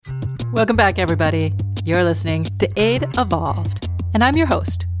Welcome back, everybody. You're listening to Aid Evolved, and I'm your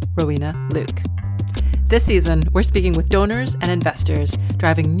host, Rowena Luke. This season, we're speaking with donors and investors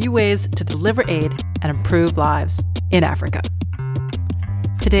driving new ways to deliver aid and improve lives in Africa.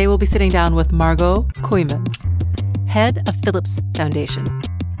 Today, we'll be sitting down with Margot Cooijmans, head of Philips Foundation,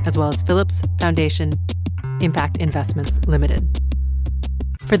 as well as Philips Foundation Impact Investments Limited.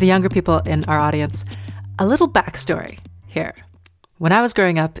 For the younger people in our audience, a little backstory here. When I was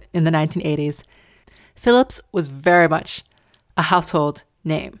growing up in the 1980s, Philips was very much a household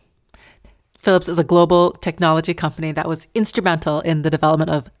name. Philips is a global technology company that was instrumental in the development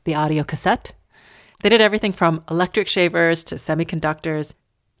of the audio cassette. They did everything from electric shavers to semiconductors.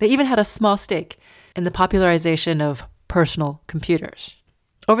 They even had a small stake in the popularization of personal computers.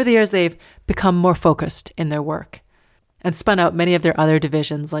 Over the years, they've become more focused in their work and spun out many of their other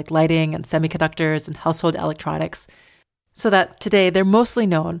divisions like lighting and semiconductors and household electronics, so that today they're mostly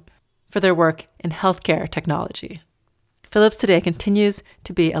known for their work in healthcare technology. Philips today continues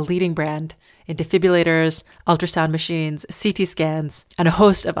to be a leading brand in defibrillators, ultrasound machines, CT scans, and a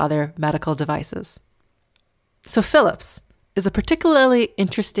host of other medical devices. So Philips is a particularly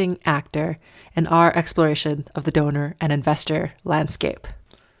interesting actor in our exploration of the donor and investor landscape.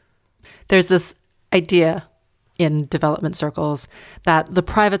 There's this idea in development circles that the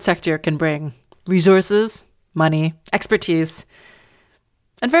private sector can bring resources, money, expertise,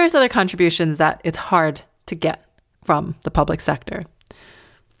 and various other contributions that it's hard to get from the public sector.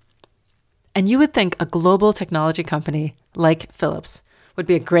 And you would think a global technology company like Philips would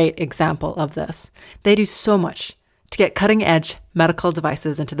be a great example of this. They do so much to get cutting-edge medical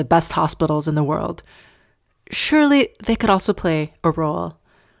devices into the best hospitals in the world. Surely they could also play a role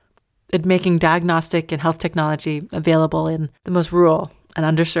in making diagnostic and health technology available in the most rural and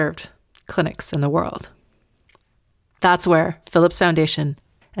underserved clinics in the world. That's where Philips Foundation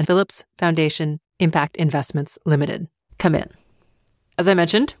and Philips Foundation Impact Investments Limited come in. As I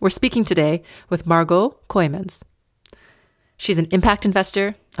mentioned, we're speaking today with Margot Cooijmans. She's an impact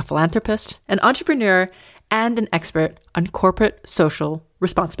investor, a philanthropist, an entrepreneur, and an expert on corporate social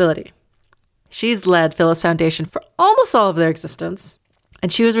responsibility. She's led Philips Foundation for almost all of their existence,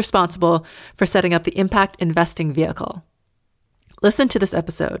 and she was responsible for setting up the impact investing vehicle. Listen to this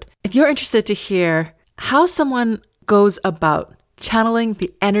episode if you're interested to hear how someone goes about channeling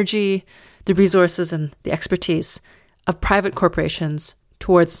the energy, the resources, and the expertise of private corporations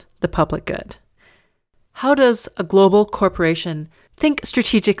towards the public good. How does a global corporation think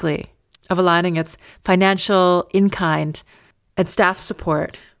strategically of aligning its financial, in-kind, and staff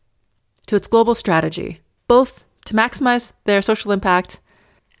support to its global strategy, both to maximize their social impact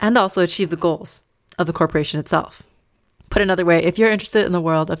and also achieve the goals of the corporation itself? Put another way, if you're interested in the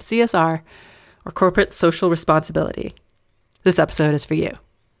world of CSR or corporate social responsibility, this episode is for you.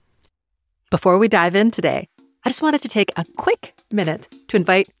 Before we dive in today, I just wanted to take a quick minute to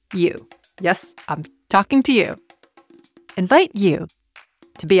invite you. Yes, I'm talking to you. Invite you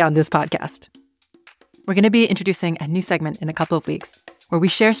to be on this podcast. We're going to be introducing a new segment in a couple of weeks where we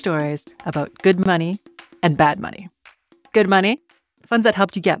share stories about good money and bad money. Good money, funds that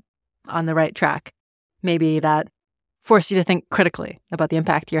helped you get on the right track. Maybe that forced you to think critically about the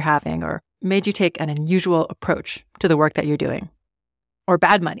impact you're having or made you take an unusual approach to the work that you're doing. Or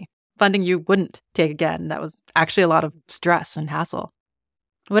bad money, funding you wouldn't take again. That was actually a lot of stress and hassle.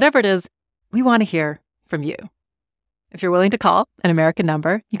 Whatever it is, we want to hear from you. If you're willing to call an American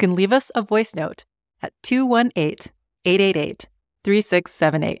number, you can leave us a voice note at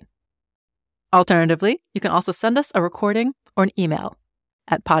 218-888-3678. Alternatively, you can also send us a recording or an email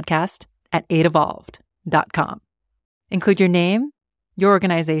at podcast@aidevolved.com. Include your name, your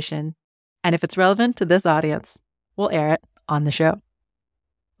organization, and if it's relevant to this audience, we'll air it on the show.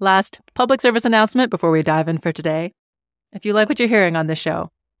 Last public service announcement before we dive in for today. If you like what you're hearing on this show,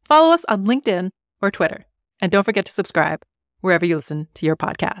 follow us on LinkedIn or Twitter. And don't forget to subscribe wherever you listen to your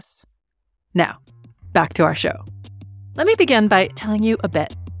podcasts. Now, back to our show. Let me begin by telling you a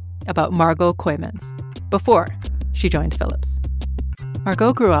bit about Margot Cooijmans before she joined Philips.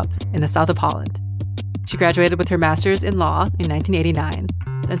 Margot grew up in the south of Holland. She graduated with her master's in law in 1989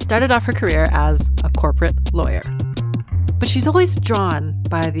 and started off her career as a corporate lawyer. But she's always drawn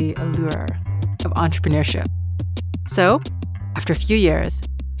by the allure of entrepreneurship. So, after a few years,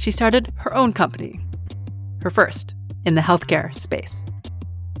 she started her own company, her first in the healthcare space.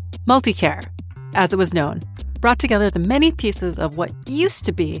 Multicare, as it was known, brought together the many pieces of what used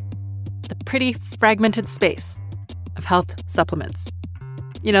to be the pretty fragmented space of health supplements.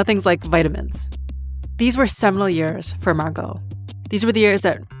 You know, things like vitamins. These were seminal years for Margot. These were the years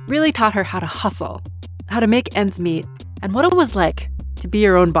that really taught her how to hustle, how to make ends meet, and what it was like to be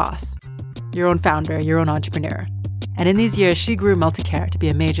your own boss, your own founder, your own entrepreneur. And in these years, she grew Multicare to be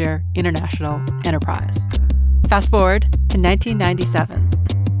a major international enterprise. Fast forward to 1997.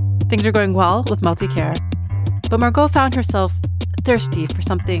 Things are going well with Multicare, but Margot found herself thirsty for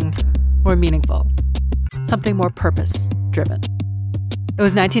something more meaningful, something more purpose-driven. It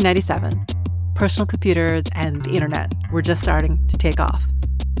was 1997. Personal computers and the internet were just starting to take off.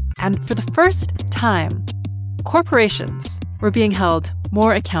 And for the first time, corporations were being held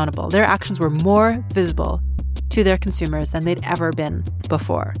more accountable. Their actions were more visible to their consumers than they'd ever been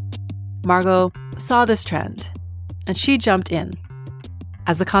before. Margot saw this trend, and she jumped in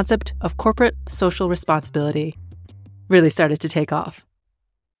as the concept of corporate social responsibility really started to take off.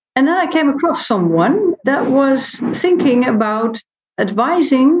 And then I came across someone that was thinking about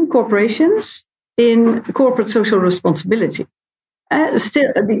advising corporations in corporate social responsibility.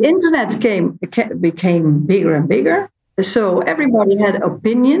 Still, the internet became bigger and bigger. So everybody had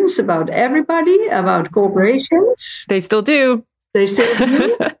opinions about everybody, about corporations. They still do. They still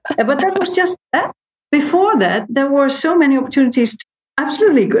do. But that was just that. Before that, there were so many opportunities.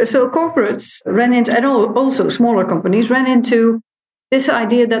 Absolutely. So corporates ran into, and also smaller companies ran into this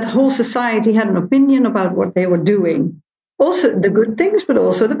idea that whole society had an opinion about what they were doing. Also the good things, but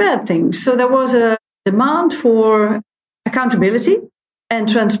also the bad things. So there was a demand for accountability and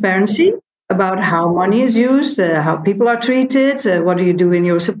transparency about how money is used, how people are treated, what do you do in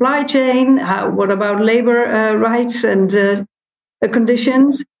your supply chain, what about labor rights and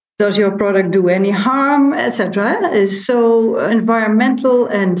conditions, does your product do any harm, etc. So environmental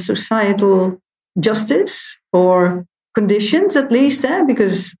and societal justice or conditions at least,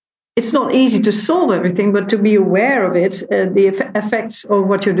 because it's not easy to solve everything, but to be aware of it, the effects of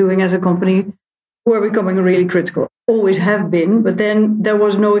what you're doing as a company were becoming really critical. Always have been, but then there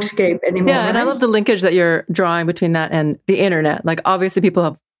was no escape anymore. Yeah, and I love the linkage that you're drawing between that and the internet. Like, obviously, people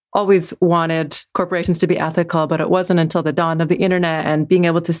have always wanted corporations to be ethical, but it wasn't until the dawn of the internet and being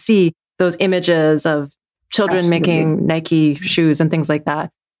able to see those images of children making Nike shoes and things like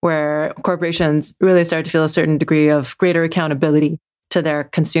that, where corporations really started to feel a certain degree of greater accountability to their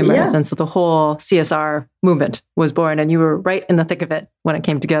consumers. Yeah. And so the whole CSR movement was born, and you were right in the thick of it when it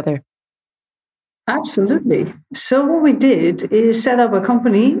came together. Absolutely. So what we did is set up a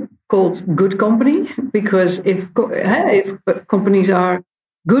company called Good Company, because if companies are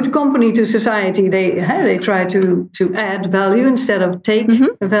good company to society, they try to add value instead of take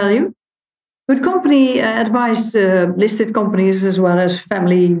value. Good Company advised listed companies as well as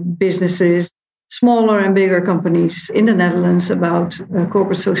family businesses, smaller and bigger companies in the Netherlands about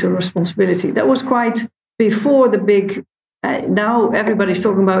corporate social responsibility. That was quite before the big, now everybody's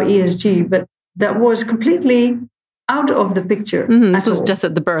talking about ESG, but that was completely out of the picture. This was just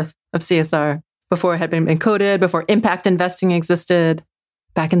at the birth of CSR, before it had been encoded, before impact investing existed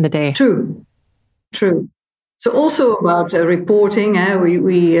back in the day. True. So also about reporting,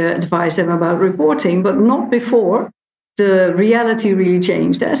 we advised them about reporting, but not before the reality really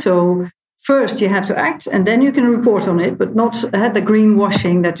changed. So first you have to act and then you can report on it, but not the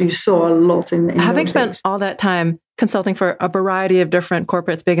greenwashing that you saw a lot in Having spent all that time consulting for a variety of different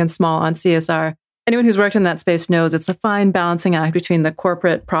corporates, big and small, on CSR, anyone who's worked in that space knows it's a fine balancing act between the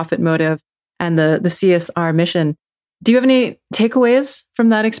corporate profit motive and the CSR mission. Do you have any takeaways from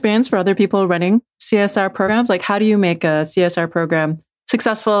that experience for other people running CSR programs? Like, how do you make a CSR program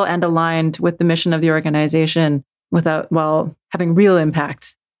successful and aligned with the mission of the organization while having real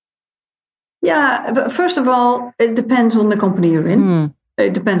impact? Yeah, but first of all, it depends on the company you're in.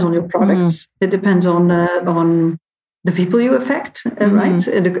 It depends on your products. It depends on the people you affect, right?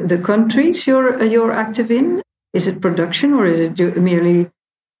 The countries you're active in. Is it production or is it merely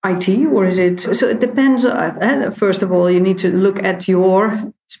IT, or is it? So it depends. First of all, you need to look at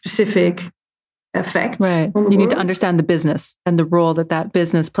your specific effects. Right. You need to understand the business and the role that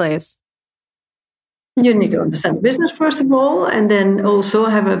business plays. You need to understand the business first of all, and then also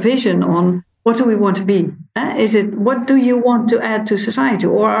have a vision on what do we want to be. What do you want to add to society,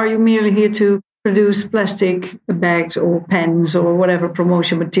 or are you merely here to produce plastic bags or pens or whatever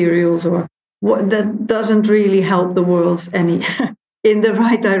promotion materials, or what that doesn't really help the world any in the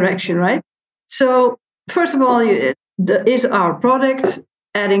right direction, right? So first of all, is our product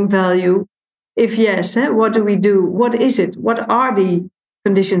adding value? If yes, what do we do? What is it? What are the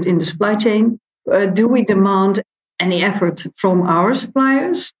conditions in the supply chain? Do we demand any effort from our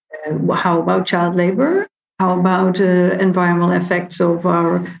suppliers? How about child labor? How about environmental effects of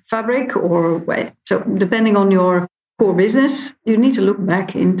our fabric? So depending on your core business, you need to look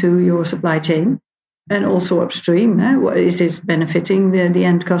back into your supply chain and also upstream. Is it benefiting the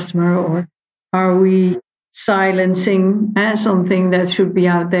end customer, or are we silencing something that should be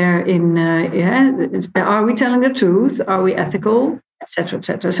out there in, are we telling the truth? Are we ethical? Etc.,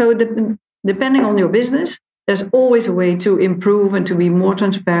 etc. So depending on your business, there's always a way to improve and to be more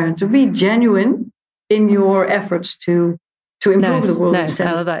transparent, to be genuine in your efforts to improve the world. Nice.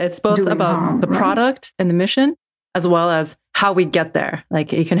 I love that. It's both about the product and the mission, as well as how we get there.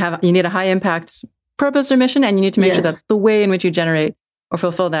 Like you need a high impact purpose or mission, and you need to make sure that the way in which you generate or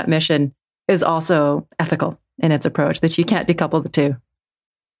fulfill that mission is also ethical in its approach, that you can't decouple the two.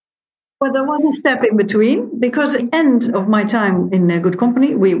 Well, there was a step in between, because at the end of my time in a good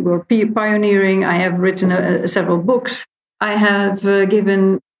company, we were pioneering. I have written several books. I have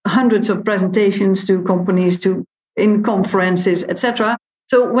given hundreds of presentations to companies, in conferences, etc.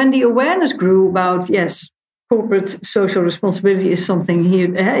 So when the awareness grew about, yes, corporate social responsibility is something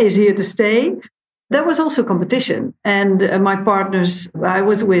is here to stay, there was also competition. And my partners, I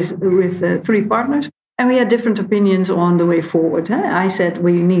was with 3 partners, and we had different opinions on the way forward. I said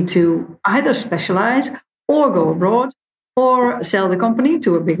we need to either specialize or go abroad or sell the company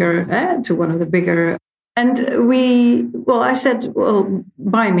to to one of the bigger. And I said, well,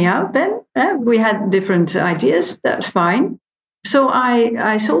 buy me out then. We had different ideas. That's fine. So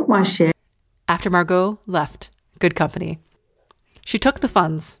I sold my share. After Margot left Good Company, she took the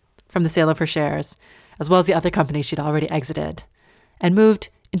funds from the sale of her shares, as well as the other companies she'd already exited, and moved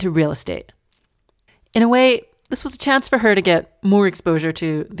into real estate. In a way, this was a chance for her to get more exposure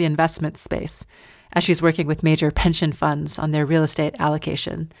to the investment space, as she's working with major pension funds on their real estate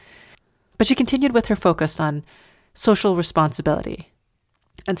allocation. But she continued with her focus on social responsibility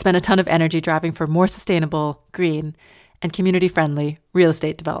and spent a ton of energy driving for more sustainable, green, and community-friendly real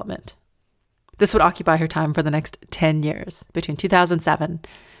estate development. This would occupy her time for the next 10 years, between 2007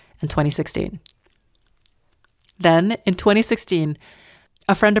 and 2016. Then, in 2016,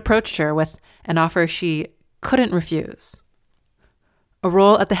 a friend approached her with an offer she couldn't refuse: a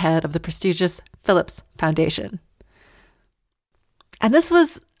role at the head of the prestigious Philips Foundation. And this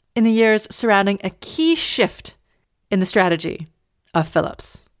was in the years surrounding a key shift in the strategy of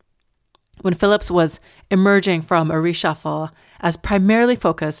Philips, when Philips was emerging from a reshuffle as primarily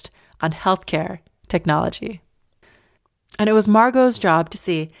focused on healthcare technology. And it was Margot's job to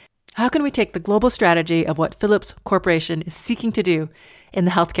see, how can we take the global strategy of what Philips Corporation is seeking to do in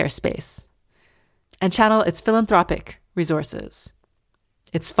the healthcare space and channel its philanthropic resources,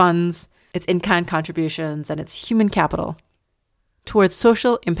 its funds, its in-kind contributions, and its human capital towards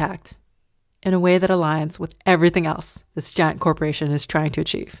social impact in a way that aligns with everything else this giant corporation is trying to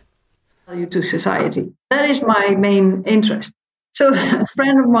achieve. Value to society. That is my main interest. So a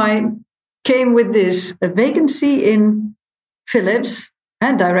friend of mine came with this vacancy in Philips,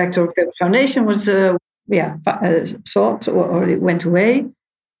 and director of Philips Foundation was sought or it went away.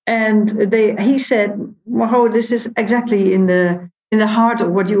 And he said, Margot, this is exactly in the heart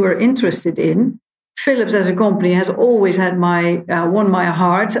of what you were interested in. Philips as a company has always had won my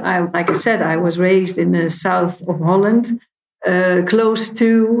heart. Like I said, I was raised in the south of Holland, close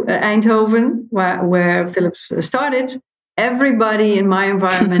to Eindhoven, where Philips started. Everybody in my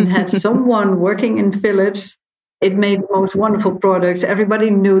environment had someone working in Philips. It made the most wonderful products. Everybody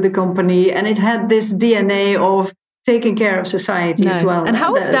knew the company, and it had this DNA of taking care of society as well. And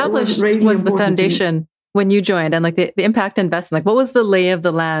how established was the foundation when you joined, and like the impact investment? Like, what was the lay of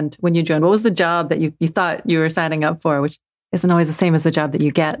the land when you joined? What was the job that you thought you were signing up for, which isn't always the same as the job that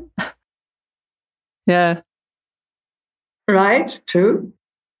you get? Yeah. Right, true.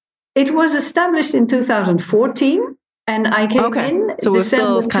 It was established in 2014, and I came in so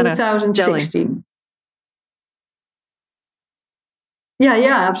December 2016.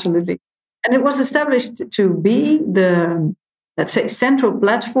 Yeah, absolutely. And it was established to be the, let's say, central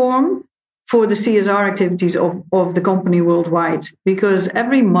platform for the CSR activities of the company worldwide. Because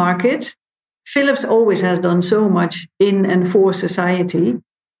every market, Philips always has done so much in and for society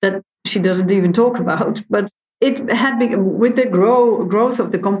that she doesn't even talk about. But it had been, with the growth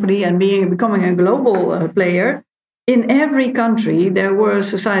of the company and becoming a global player, in every country, there were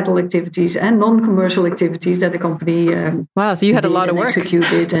societal activities and non-commercial activities that the company so you had a lot of work.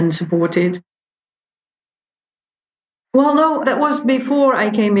 Executed and supported. Well, no, that was before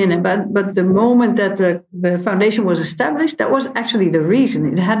I came in. But the moment that the foundation was established, that was actually the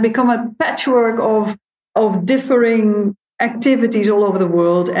reason. It had become a patchwork of differing activities all over the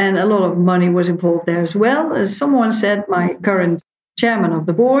world, and a lot of money was involved there as well. As someone said, my current chairman of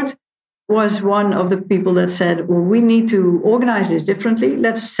the board was one of the people that said, well, we need to organize this differently.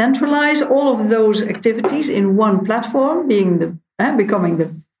 Let's centralize all of those activities in one platform, becoming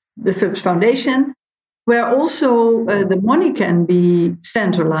the Philips Foundation. where also the money can be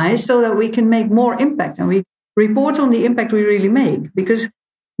centralized so that we can make more impact and we report on the impact we really make. Because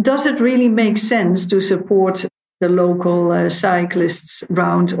does it really make sense to support the local cyclists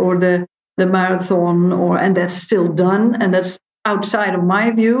round or the marathon, and that's still done, and that's outside of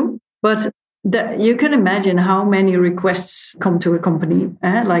my view. But you can imagine how many requests come to a company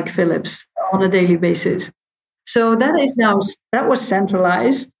like Philips on a daily basis. So that was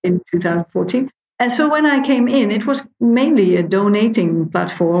centralized in 2014. And so when I came in, it was mainly a donating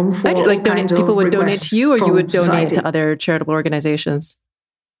platform for people would donate to you, or you would donate society. to other charitable organizations?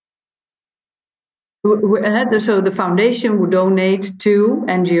 So the foundation would donate to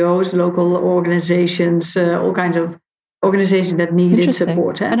NGOs, local organizations, all kinds of organizations that needed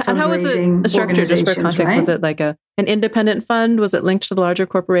support. And how was it structured, just for context? Right? Was it like an independent fund? Was it linked to the larger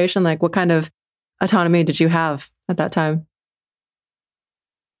corporation? Like, what kind of autonomy did you have at that time?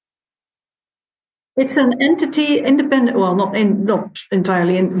 It's an entity, independent, well, not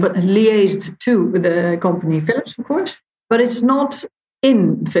entirely, but liaised to the company Philips, of course, but it's not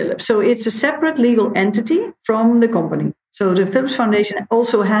in Philips. So it's a separate legal entity from the company. So the Philips Foundation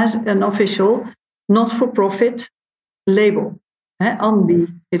also has an official not-for-profit label, ANBI,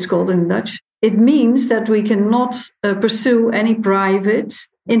 it's called in Dutch. It means that we cannot pursue any private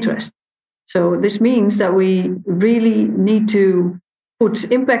interest. So this means that we really need to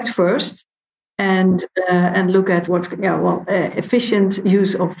put impact first and look at efficient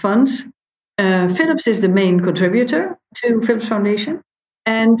use of funds. Philips is the main contributor to Philips Foundation.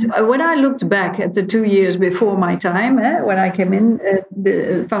 And when I looked back at the 2 years before my time, when I came in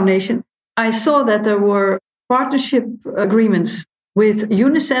the foundation, I saw that there were partnership agreements with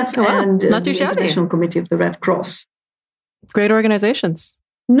UNICEF and the International Committee of the Red Cross. Great organizations.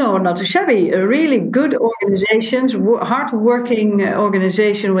 No, not too shabby. Really good organizations, hard-working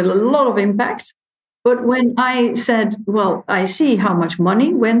organization with a lot of impact. But when I said, well, I see how much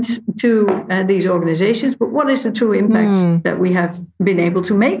money went to these organizations, but what is the true impact that we have been able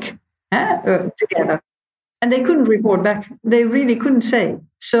to make together? And they couldn't report back. They really couldn't say.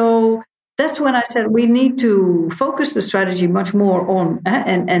 So that's when I said we need to focus the strategy much more on.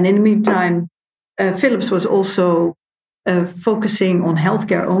 And in the meantime, Philips was also focusing on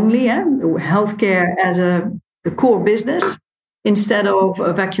healthcare only, healthcare as the core business, instead of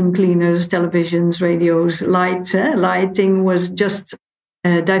vacuum cleaners, televisions, radios, lighting was just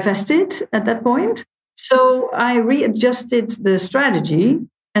divested at that point. So I readjusted the strategy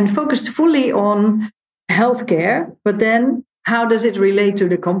and focused fully on healthcare, but then how does it relate to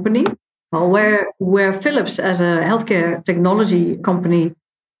the company? Well, where Philips as a healthcare technology company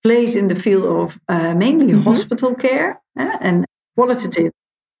plays in the field of mainly hospital care and qualitative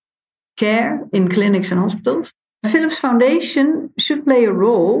care in clinics and hospitals. Philips Foundation should play a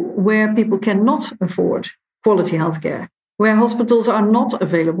role where people cannot afford quality healthcare, where hospitals are not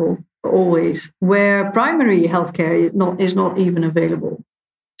available always, where primary healthcare is not even available.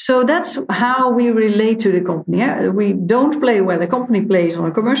 So that's how we relate to the company. We don't play where the company plays on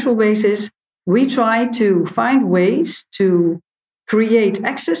a commercial basis. We try to find ways to create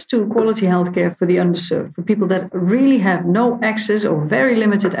access to quality healthcare for the underserved, for people that really have no access or very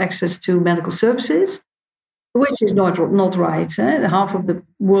limited access to medical services, which is not right. Half of the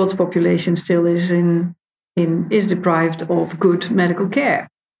world's population still is deprived of good medical care.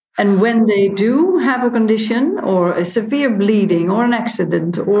 And when they do have a condition or a severe bleeding or an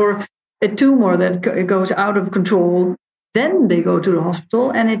accident or a tumor that goes out of control, then they go to the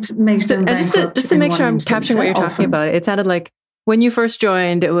hospital and it makes them bankrupt. Just to make sure I'm capturing what you're talking about, it sounded like when you first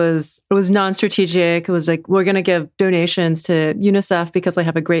joined, it was non-strategic. It was like, we're going to give donations to UNICEF because they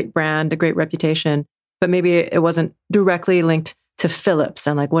have a great brand, a great reputation, but maybe it wasn't directly linked to Philips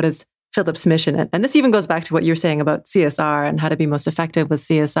and like, what is Philips' mission? And this even goes back to what you're saying about CSR and how to be most effective with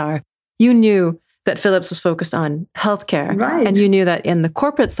CSR. You knew that Philips was focused on healthcare, right? And you knew that in the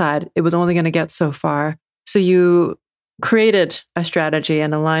corporate side, it was only going to get so far. So you created a strategy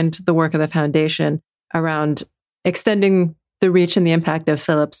and aligned the work of the foundation around extending the reach and the impact of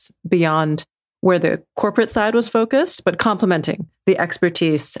Philips beyond where the corporate side was focused, but complementing the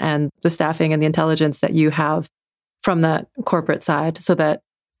expertise and the staffing and the intelligence that you have from that corporate side, so that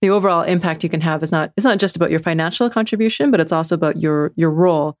the overall impact you can have it's not just about your financial contribution, but it's also about your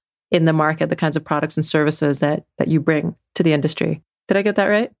role in the market, the kinds of products and services that you bring to the industry. Did I get that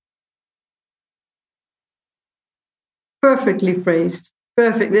right? Perfectly phrased.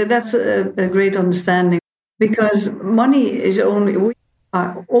 Perfect. That's a great understanding. Because money we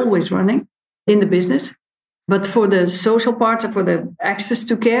are always running in the business. But for the social part, for the access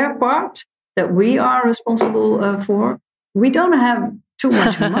to care part that we are responsible for, we don't have too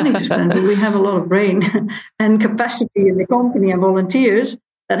much money to spend, but we have a lot of brain and capacity in the company and volunteers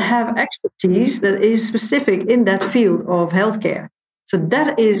that have expertise that is specific in that field of healthcare. So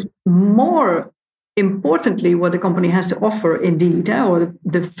that is more importantly what the company has to offer indeed, or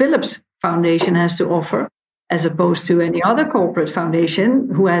the Philips Foundation has to offer, as opposed to any other corporate foundation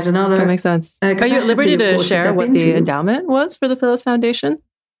who has another. That makes sense. Are you at liberty to share what the endowment was for the Philips Foundation?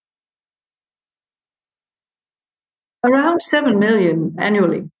 Around 7 million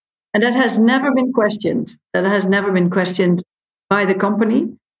annually. And that has never been questioned. That has never been questioned by the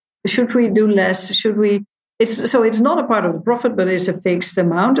company. Should we do less? Should we? It's not a part of the profit, but it's a fixed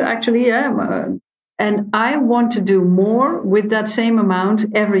amount, actually. And I want to do more with that same amount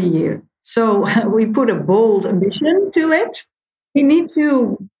every year. So we put a bold ambition to it. We need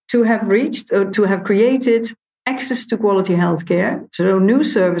to have reached or to have created access to quality healthcare, so new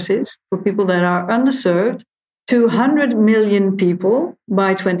services for people that are underserved, to 100 million people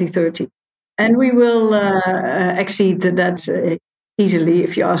by 2030. And we will exceed that easily,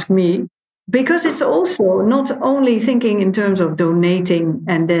 if you ask me, because it's also not only thinking in terms of donating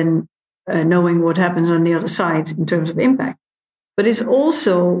and then knowing what happens on the other side in terms of impact, but it's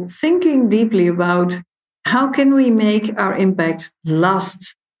also thinking deeply about how can we make our impact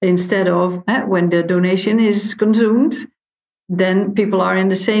last instead of when the donation is consumed, then people are in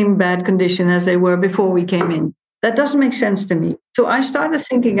the same bad condition as they were before we came in. That doesn't make sense to me. So I started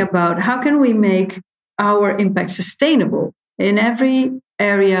thinking about how can we make our impact sustainable in every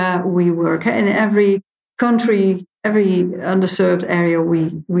area we work, in every country, every underserved area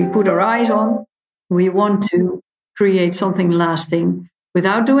we put our eyes on. We want to create something lasting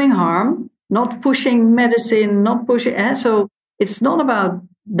without doing harm, not pushing medicine, not pushing. So it's not about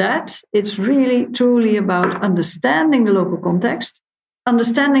that. It's really, truly about understanding the local context,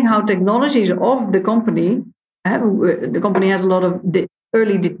 understanding how technologies of the company. The company has a lot of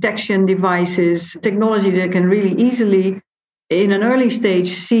early detection devices, technology that can really easily, in an early stage,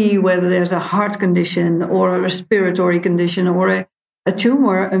 see whether there's a heart condition or a respiratory condition or a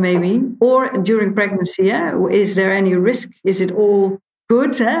tumor, maybe, or during pregnancy. Is there any risk? Is it all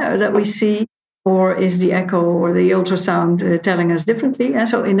good that we see? Or is the echo or the ultrasound telling us differently? And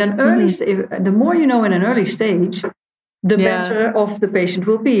so in an early stage, the more you know in an early stage, the better off the patient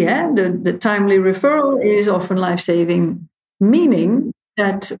will be. The timely referral is often life-saving, meaning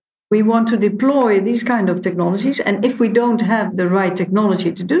that we want to deploy these kind of technologies. And if we don't have the right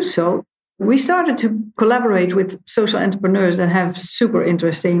technology to do so, we started to collaborate with social entrepreneurs that have super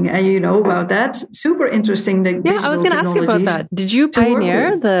interesting, and you know about that, super interesting. I was going to ask about that. Did you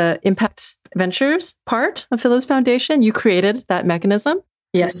pioneer the Impact Ventures part of Philips Foundation? You created that mechanism?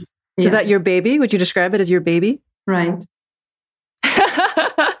 Yes. Is that your baby? Would you describe it as your baby? Right.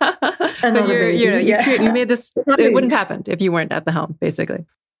 But you made this, it wouldn't happen if you weren't at the helm, basically.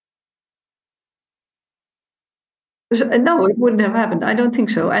 No, it wouldn't have happened. I don't think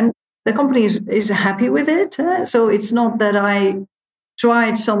so. And the company is happy with it. So it's not that I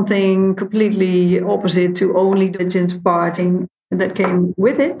tried something completely opposite to only the diligence part that came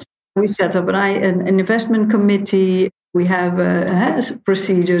with it. We set up an investment committee. We have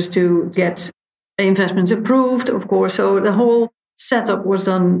procedures to get investments approved, of course. So the whole setup was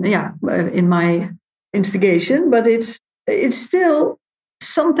done, in my instigation. But it's still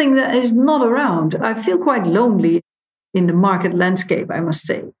something that is not around. I feel quite lonely in the market landscape, I must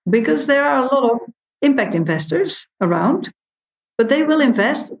say, because there are a lot of impact investors around, but they will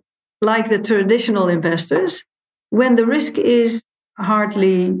invest like the traditional investors when the risk is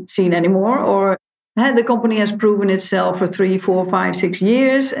hardly seen anymore, or the company has proven itself for 3, 4, 5, 6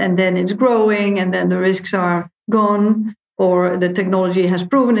 years, and then it's growing, and then the risks are gone, or the technology has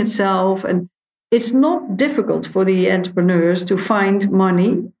proven itself. And it's not difficult for the entrepreneurs to find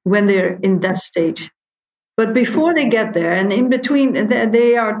money when they're in that stage. But before they get there, and in between,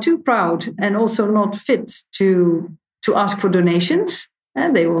 they are too proud and also not fit to ask for donations,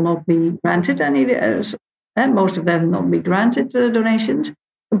 and they will not be granted any. And most of them not be granted donations.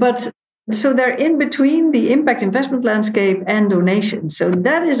 But so they're in between the impact investment landscape and donations. So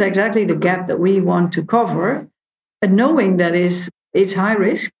that is exactly the gap that we want to cover, and knowing that it's high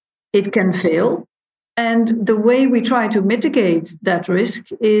risk, it can fail. And the way we try to mitigate that risk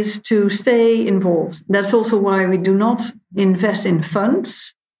is to stay involved. That's also why we do not invest in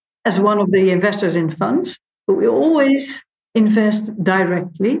funds as one of the investors in funds, but we always invest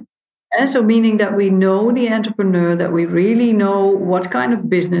directly. And so meaning that we know the entrepreneur, that we really know what kind of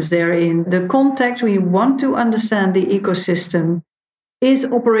business they're in, the context, we want to understand the ecosystem. Is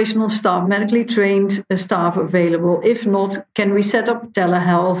operational staff, medically trained staff available? If not, can we set up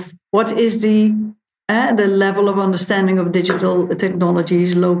telehealth? What is the the level of understanding of digital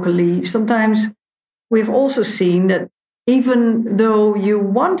technologies locally. Sometimes we've also seen that even though you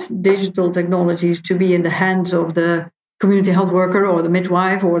want digital technologies to be in the hands of the community health worker or the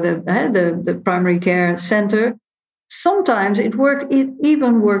midwife or the primary care center, sometimes it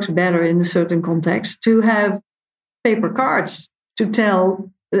even works better in a certain context to have paper cards to tell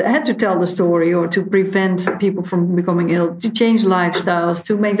the story or to prevent people from becoming ill, to change lifestyles,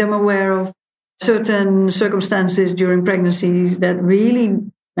 to make them aware of certain circumstances during pregnancies that really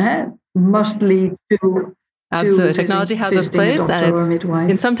must lead to. Absolutely. Technology has its place,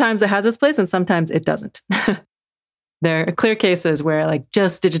 and sometimes it has its place and sometimes it doesn't. There are clear cases where like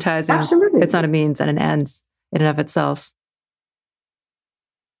just digitizing, Absolutely. It's not a means and an ends in and of itself.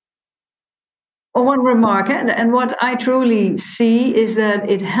 One remark, and what I truly see is that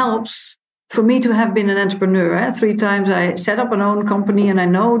it helps for me to have been an entrepreneur. 3 times I set up an own company, and I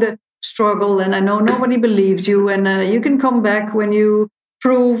know the struggle, and I know nobody believes you, and you can come back when you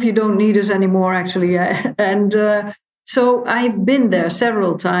prove you don't need us anymore, actually. So I've been there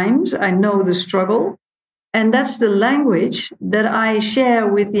several times. I know the struggle. And that's the language that I share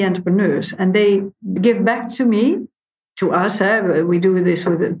with the entrepreneurs. And they give back to me, to us. We do this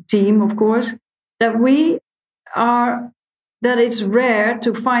with a team, of course, that it's rare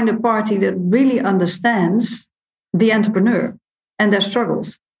to find a party that really understands the entrepreneur and their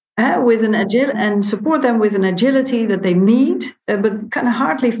struggles. With an and support them with an agility that they need, but can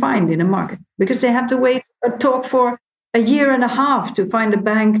hardly find in a market because they have to talk for a year and a half to find a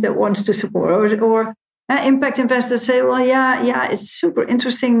bank that wants to support, or impact investors say, well, yeah, it's super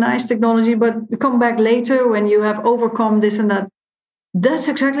interesting, nice technology, but come back later when you have overcome this and that. That's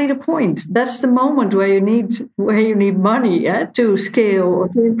exactly the point. That's the moment where you need money to scale or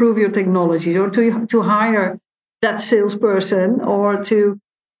to improve your technologies or to hire that salesperson or to.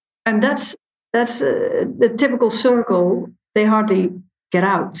 And that's the typical circle they hardly get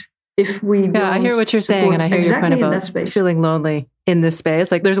out if we don't. Yeah, I hear what you're saying, and I hear exactly your point about feeling lonely in this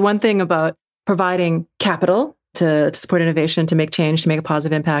space. Like, there's one thing about providing capital to support innovation, to make change, to make a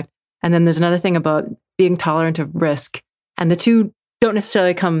positive impact, and then there's another thing about being tolerant of risk. And the two don't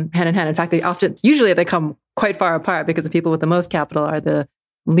necessarily come hand in hand. In fact, usually they come quite far apart because the people with the most capital are the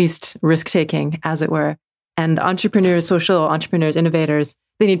least risk-taking, as it were. And entrepreneurs, social entrepreneurs, innovators,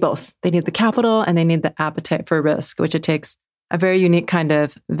 they need both. They need the capital and they need the appetite for risk, which it takes a very unique kind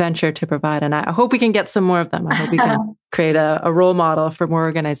of venture to provide. And I hope we can get some more of them. I hope we can create a role model for more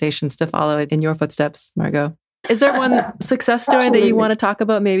organizations to follow in your footsteps, Margot. Is there one success story that you want to talk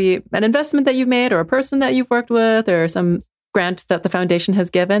about? Maybe an investment that you've made or a person that you've worked with or some grant that the foundation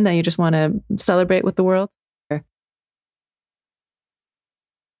has given that you just want to celebrate with the world?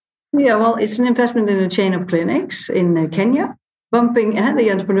 Yeah, well, it's an investment in a chain of clinics in Kenya. The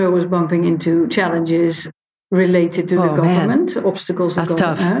entrepreneur was bumping into challenges related to the government, obstacles. That's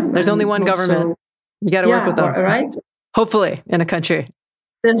tough. There's only one government. So, you got to work with them. Right? Hopefully, in a country.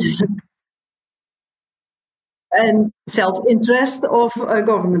 And self-interest of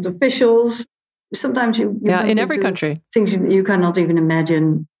government officials. Sometimes you in every country. Things you cannot even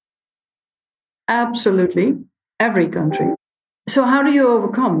imagine. Absolutely. Every country. So how do you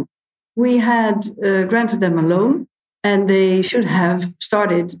overcome? We had granted them a loan and they should have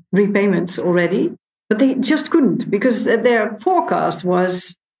started repayments already, but they just couldn't because their forecast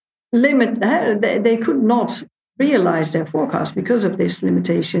was limited. They could not realize their forecast because of these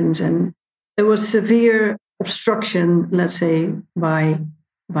limitations, and there was severe obstruction, let's say, by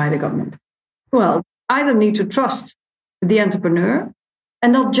the government. Well, either need to trust the entrepreneur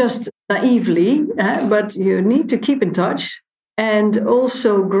and not just naively, but you need to keep in touch. And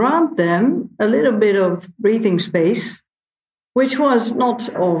also grant them a little bit of breathing space, which was not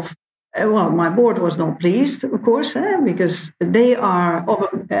of, my board was not pleased, of course, because they are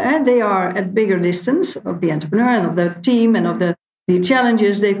at bigger distance of the entrepreneur and of the team and of the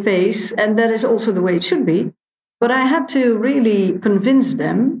challenges they face. And that is also the way it should be. But I had to really convince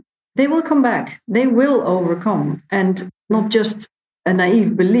them they will come back, they will overcome, and not just a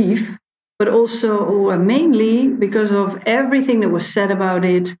naive belief, but also mainly because of everything that was said about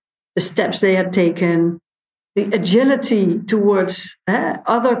it, the steps they had taken, the agility towards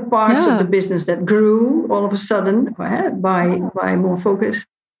other parts of the business that grew all of a sudden by more focus.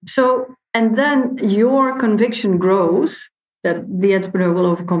 So, and then your conviction grows that the entrepreneur will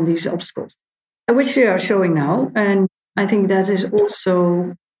overcome these obstacles, which they are showing now. And I think that is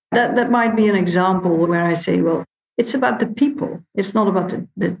also, that might be an example where I say, well, it's about the people. It's not about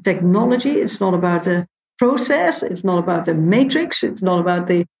the technology. It's not about the process. It's not about the matrix. It's not about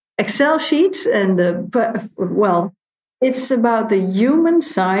the Excel sheets. It's about the human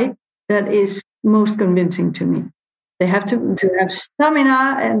side that is most convincing to me. They have to have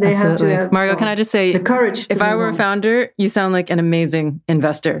stamina, and they have to have Margot, can I just say, the courage. If I were a founder, you sound like an amazing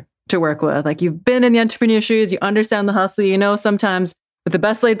investor to work with. Like, you've been in the entrepreneur shoes, you understand the hustle. You know, sometimes with the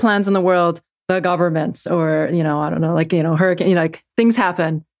best laid plans in the world, the governments or, I don't know, hurricane, like things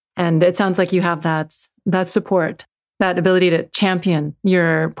happen. And it sounds like you have that support, that ability to champion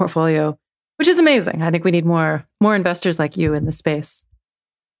your portfolio, which is amazing. I think we need more investors like you in the space.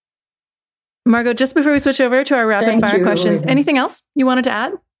 Margot, just before we switch over to our rapid fire questions, anything else you wanted to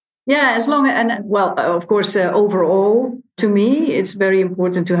add? Yeah, of course, overall, to me, it's very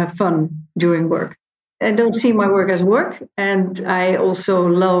important to have fun during work. I don't see my work as work. And I also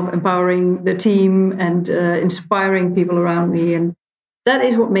love empowering the team and inspiring people around me. And that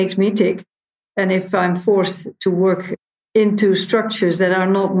is what makes me tick. And if I'm forced to work into structures that are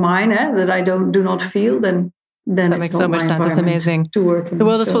not mine, that I do not feel, then that makes so much sense. It's amazing. To work in. The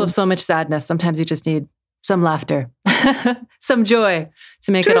world is full of so much sadness. Sometimes you just need some laughter, some joy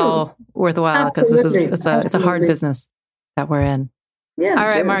to make it all worthwhile, because it's a hard business that we're in. Yeah. All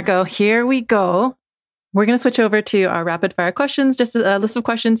right, Margot, here we go. We're going to switch over to our rapid fire questions. Just a list of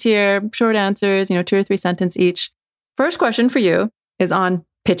questions here, short answers, 2 or 3 sentence each. First question for you is on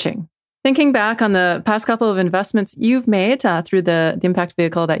pitching. Thinking back on the past couple of investments you've made through the impact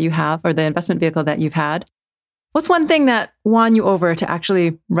vehicle that you have, or the investment vehicle that you've had, what's one thing that won you over to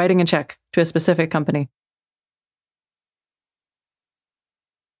actually writing a check to a specific company?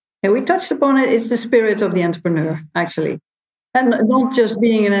 Yeah, we touched upon it. It's the spirit of the entrepreneur, actually. And not just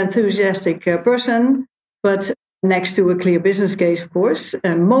being an enthusiastic person, but next to a clear business case, of course,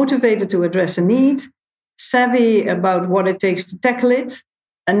 motivated to address a need, savvy about what it takes to tackle it,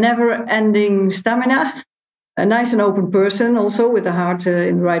 a never-ending stamina, a nice and open person also with the heart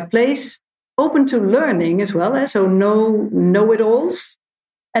in the right place, open to learning as well, so know-it-alls,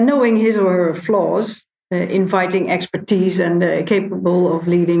 and knowing his or her flaws, inviting expertise and capable of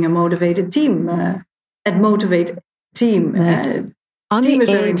leading a motivated team, and motivate team. Nice. On the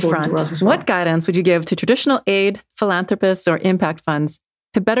aid front, what guidance would you give to traditional aid, philanthropists, or impact funds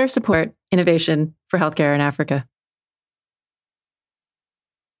to better support innovation for healthcare in Africa?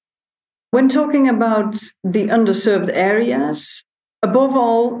 When talking about the underserved areas, above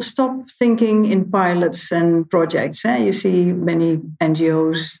all, stop thinking in pilots and projects. You see many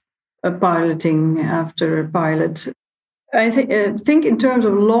NGOs piloting after pilot. I think in terms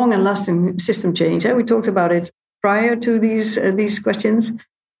of long and lasting system change. We talked about it prior to these questions,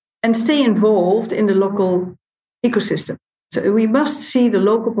 and stay involved in the local ecosystem. So we must see the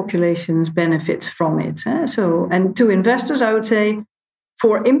local populations benefit from it. And to investors, I would say,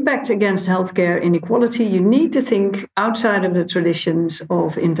 for impact against healthcare inequality, you need to think outside of the traditions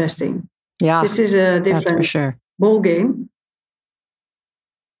of investing. Yeah, this is a different ball game.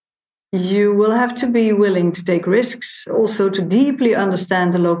 You will have to be willing to take risks, also to deeply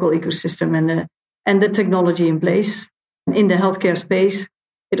understand the local ecosystem and the technology in place in the healthcare space.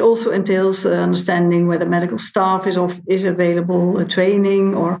 It also entails understanding whether medical staff is available,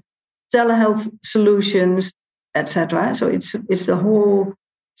 training or telehealth solutions, etc. So it's the whole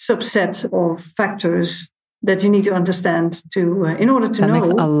subset of factors that you need to understand in order to know. That makes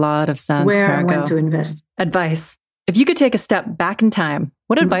a lot of sense, where Margot. And when to invest. Advice. If you could take a step back in time,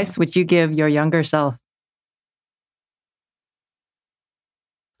 what advice would you give your younger self?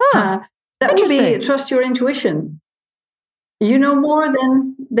 That would be trust your intuition. You know more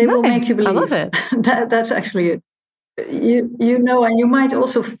than they will make you believe. I love it. That's actually it. You know, and you might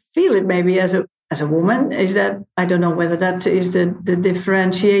also feel it maybe as a woman. Is that, I don't know whether that is the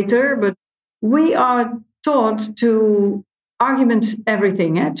differentiator, but we are taught to argument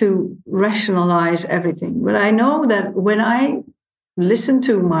everything, to rationalize everything. But I know that when I listen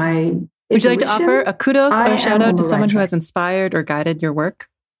to my Would you like to offer a kudos or a shout out to someone who has inspired or guided your work?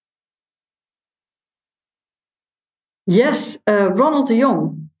 Yes, Ronald de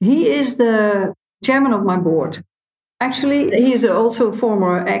Jong. He is the chairman of my board. Actually, he is also a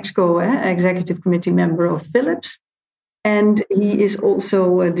former EXCO, executive committee member of Philips. And he is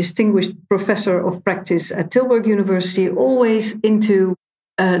also a distinguished professor of practice at Tilburg University, always into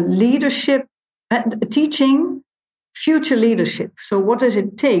leadership, teaching future leadership. So what does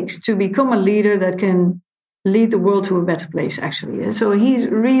it take to become a leader that can lead the world to a better place, actually? And so he's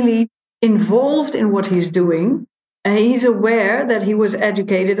really involved in what he's doing. And he's aware that he was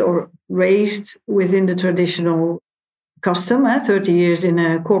educated or raised within the traditional custom, 30 years in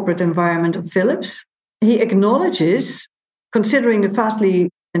a corporate environment of Philips. He acknowledges, considering the fastly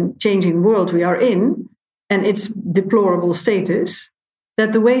changing world we are in and its deplorable status,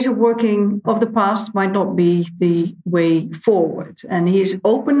 that the ways of working of the past might not be the way forward. And his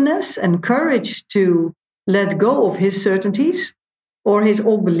openness and courage to let go of his certainties or his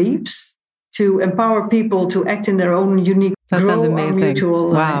old beliefs, to empower people to act in their own unique, that sounds amazing.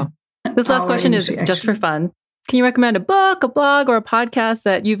 Wow. This last question is just for fun. Can you recommend a book, a blog, or a podcast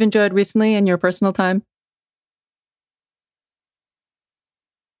that you've enjoyed recently in your personal time?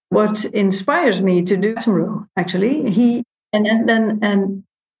 What inspires me to do Attenborough, actually, and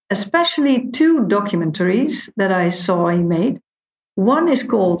especially two documentaries that I saw he made. One is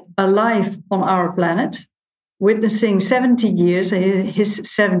called A Life on Our Planet, witnessing 70 years, his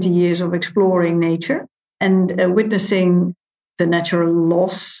 70 years of exploring nature and witnessing the natural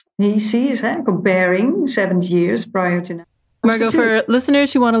loss he sees, comparing 70 years prior to now. Margot, for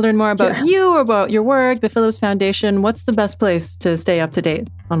listeners who want to learn more about you or about your work, the Phillips Foundation, what's the best place to stay up to date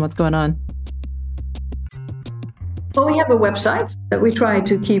on what's going on? Well, we have a website that we try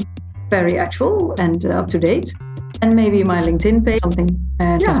to keep very actual and up to date. And maybe my LinkedIn page, something.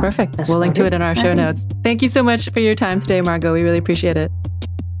 That's perfect. We'll link to it in our show notes. Thank you so much for your time today, Margot. We really appreciate it.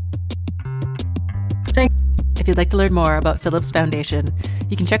 Thanks. If you'd like to learn more about Phillips Foundation,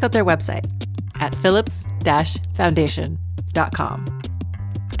 you can check out their website at phillips-foundation.com.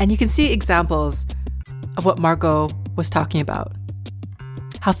 And you can see examples of what Margot was talking about.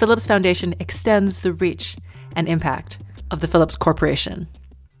 How Phillips Foundation extends the reach and impact of the Phillips Corporation.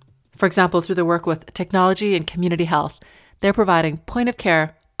 For example, through their work with technology and community health, they're providing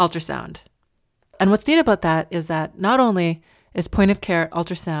point-of-care ultrasound. And what's neat about that is that not only is point-of-care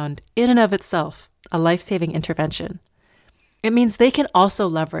ultrasound in and of itself a life-saving intervention, it means they can also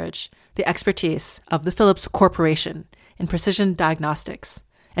leverage the expertise of the Phillips Corporation in precision diagnostics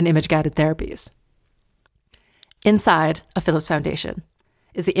and image-guided therapies. Inside a Phillips Foundation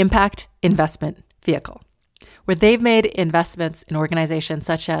is the Impact Investment Vehicle, where they've made investments in organizations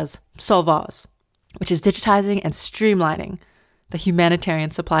such as Solvaz, which is digitizing and streamlining the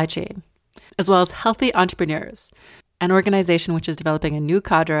humanitarian supply chain, as well as Healthy Entrepreneurs, an organization which is developing a new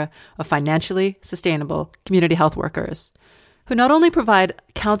cadre of financially sustainable community health workers who not only provide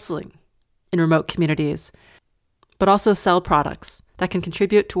counseling in remote communities, but also sell products that can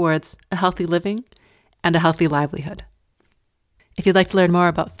contribute towards a healthy living and a healthy livelihood. If you'd like to learn more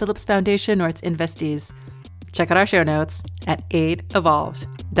about Phillips Foundation or its investees, check out our show notes at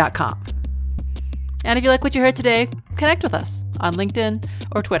aidevolved.com. And if you like what you heard today, connect with us on LinkedIn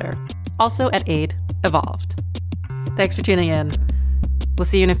or Twitter, also at aidevolved. Thanks for tuning in. We'll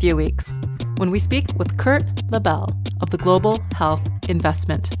see you in a few weeks when we speak with Kurt LaBelle of the Global Health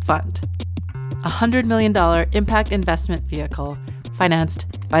Investment Fund, a $100 million impact investment vehicle financed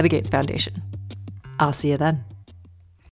by the Gates Foundation. I'll see you then.